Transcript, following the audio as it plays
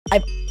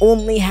I've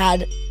only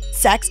had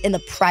sex in the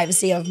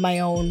privacy of my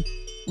own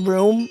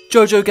room.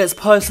 JoJo gets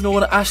personal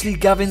on Ashley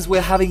Gavin's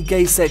We're Having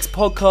Gay Sex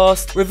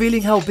podcast,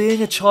 revealing how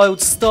being a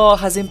child star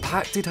has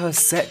impacted her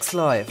sex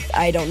life.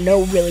 I don't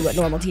know really what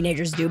normal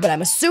teenagers do, but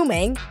I'm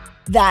assuming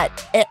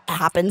that it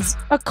happens.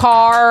 A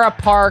car, a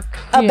park,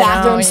 a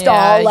bathroom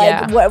stall,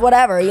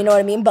 whatever, you know what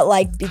I mean? But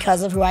like,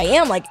 because of who I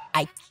am, like,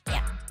 I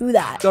can't do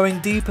that. Going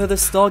deeper, the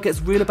star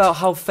gets real about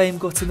how fame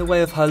got in the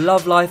way of her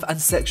love life and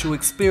sexual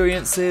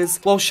experiences,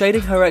 while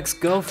shading her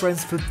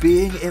ex-girlfriends for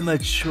being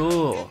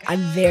immature.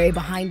 I'm very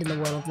behind in the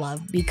world of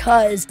love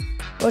because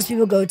most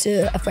people go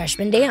to a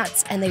freshman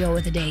dance and they go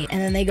with a date,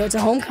 and then they go to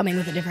homecoming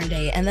with a different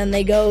date, and then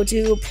they go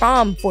to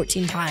prom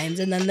 14 times,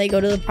 and then they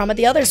go to the prom at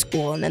the other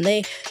school, and then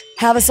they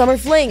have a summer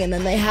fling, and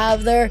then they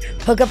have their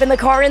hookup in the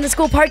car in the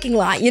school parking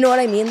lot. You know what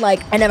I mean?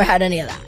 Like, I never had any of that.